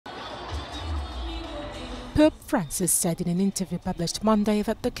Pope Francis said in an interview published Monday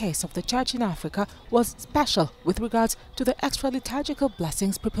that the case of the Church in Africa was special with regards to the extra-liturgical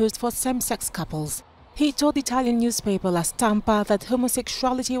blessings proposed for same-sex couples. He told the Italian newspaper La Stampa that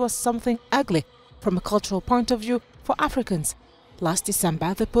homosexuality was something ugly from a cultural point of view for Africans. Last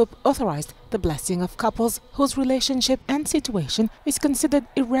December, the Pope authorized the blessing of couples whose relationship and situation is considered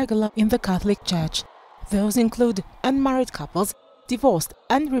irregular in the Catholic Church. Those include unmarried couples, divorced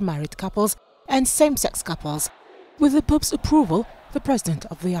and remarried couples, and same-sex couples. With the Pope's approval, the president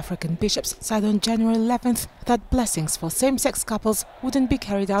of the African bishops said on January 11th that blessings for same-sex couples wouldn't be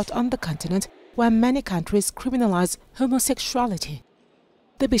carried out on the continent where many countries criminalize homosexuality.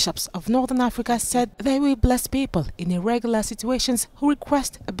 The bishops of Northern Africa said they will bless people in irregular situations who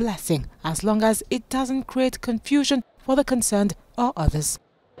request a blessing as long as it doesn't create confusion for the concerned or others.